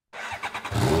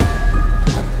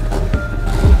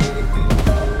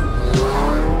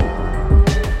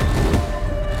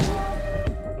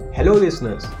Hello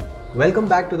listeners, welcome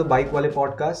back to the BikeWale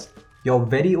Podcast, your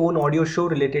very own audio show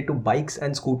related to bikes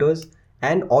and scooters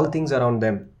and all things around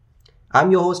them.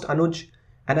 I'm your host Anuj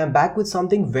and I'm back with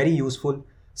something very useful,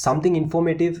 something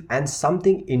informative and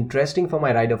something interesting for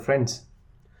my rider friends.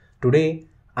 Today,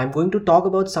 I'm going to talk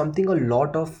about something a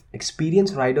lot of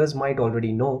experienced riders might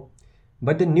already know,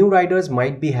 but the new riders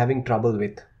might be having trouble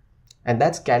with. And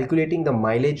that's calculating the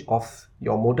mileage of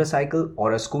your motorcycle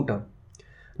or a scooter.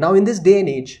 Now in this day and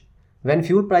age, when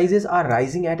fuel prices are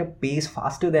rising at a pace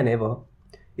faster than ever,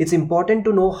 it's important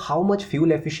to know how much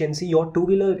fuel efficiency your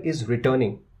two-wheeler is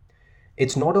returning.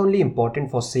 It's not only important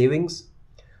for savings,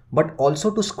 but also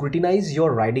to scrutinize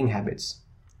your riding habits.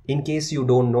 In case you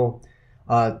don't know,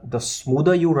 the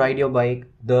smoother you ride your bike,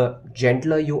 the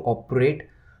gentler you operate,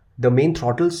 the main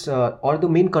throttles or the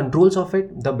main controls of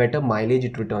it, the better mileage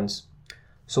it returns.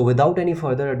 So without any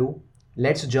further ado,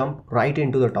 let's jump right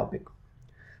into the topic.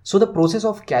 So the process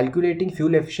of calculating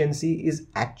fuel efficiency is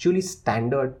actually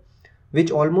standard,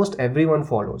 which almost everyone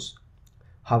follows.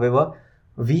 However,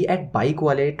 we at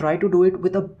BikeWale try to do it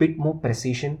with a bit more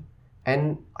precision,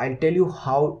 and I'll tell you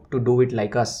how to do it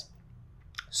like us.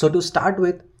 So to start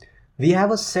with, we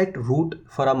have a set route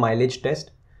for a mileage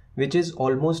test, which is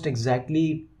almost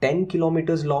exactly 10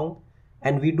 kilometers long,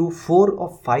 and we do 4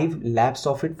 or 5 laps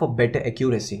of it for better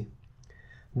accuracy.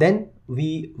 Then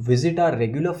we visit our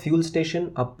regular fuel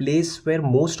station, a place where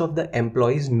most of the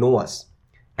employees know us.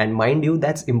 And mind you,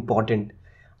 that's important.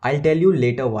 I'll tell you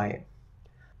later why.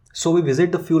 So we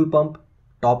visit the fuel pump,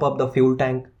 top up the fuel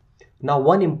tank. Now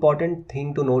one important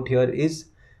thing to note here is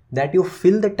that you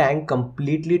fill the tank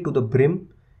completely to the brim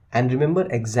and remember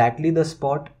exactly the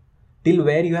spot till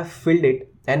where you have filled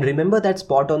it, and remember that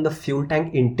spot on the fuel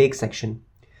tank intake section.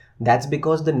 That's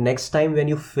because the next time when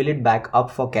you fill it back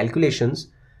up for calculations,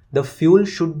 the fuel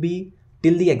should be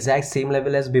till the exact same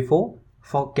level as before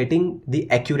for getting the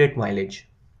accurate mileage.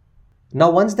 Now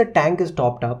once the tank is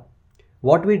topped up,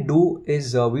 what we do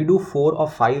is we do 4 or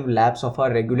 5 laps of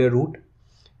our regular route,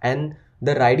 and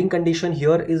the riding condition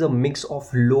here is a mix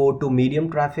of low to medium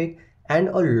traffic and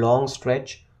a long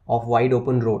stretch of wide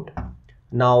open road.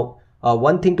 Now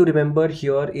one thing to remember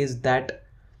here is that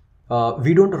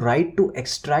we don't ride to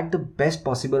extract the best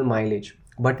possible mileage,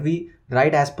 but we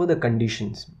ride as per the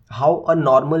conditions, how a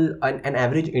normal an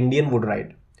average Indian would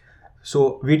ride.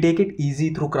 So we take it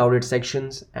easy through crowded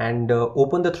sections and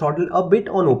open the throttle a bit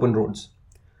on open roads.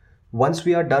 Once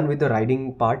we are done with the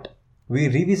riding part, we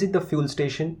revisit the fuel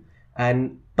station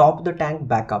and top the tank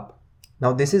back up.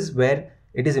 Now this is where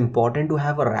it is important to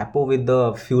have a rapport with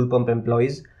the fuel pump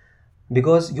employees,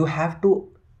 because you have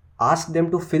to ask them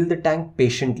to fill the tank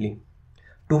patiently,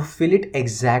 to fill it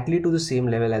exactly to the same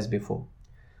level as before.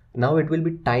 Now it will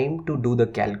be time to do the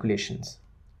calculations.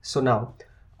 So now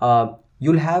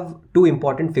you'll have 2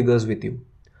 important figures with you.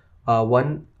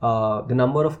 One, the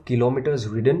number of kilometers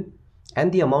ridden and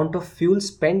the amount of fuel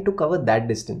spent to cover that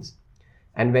distance.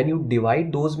 And when you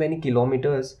divide those many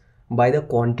kilometers by the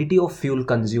quantity of fuel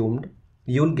consumed,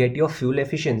 you'll get your fuel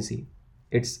efficiency.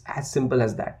 It's as simple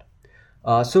as that.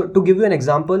 So to give you an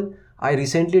example, I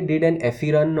recently did an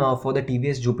FE run for the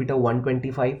TVS Jupiter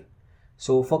 125.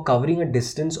 So for covering a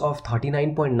distance of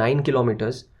 39.9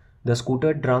 kilometers, the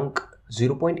scooter drank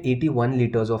 0.81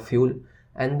 liters of fuel,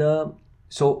 and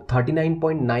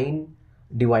 39.9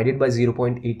 divided by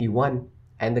 0.81,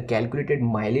 and the calculated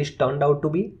mileage turned out to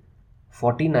be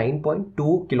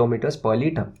 49.2 kilometers per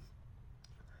liter.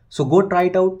 So go try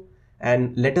it out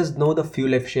and let us know the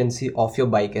fuel efficiency of your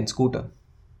bike and scooter.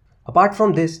 Apart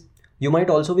from this, you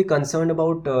might also be concerned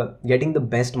about getting the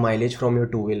best mileage from your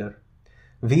two-wheeler.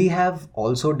 We have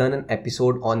also done an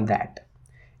episode on that.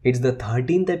 It's the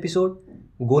 13th episode.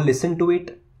 Go listen to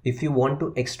it if you want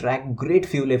to extract great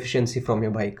fuel efficiency from your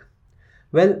bike.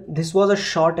 Well, this was a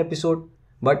short episode,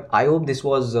 but I hope this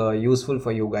was useful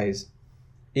for you guys.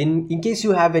 In case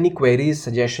you have any queries,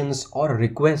 suggestions or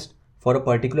requests for a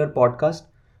particular podcast,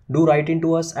 do write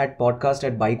into us at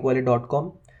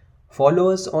podcast@bikewale.com.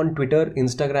 Follow us on Twitter,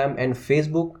 Instagram and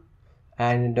Facebook,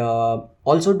 and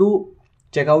also do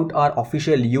check out our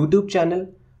official YouTube channel,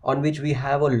 on which we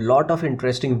have a lot of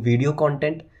interesting video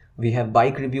content. We have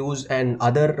bike reviews and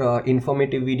other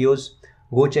informative videos.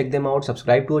 Go check them out,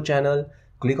 subscribe to our channel,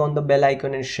 click on the bell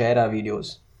icon and share our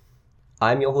videos.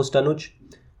 I'm your host Anuj.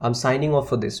 I'm signing off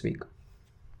for this week.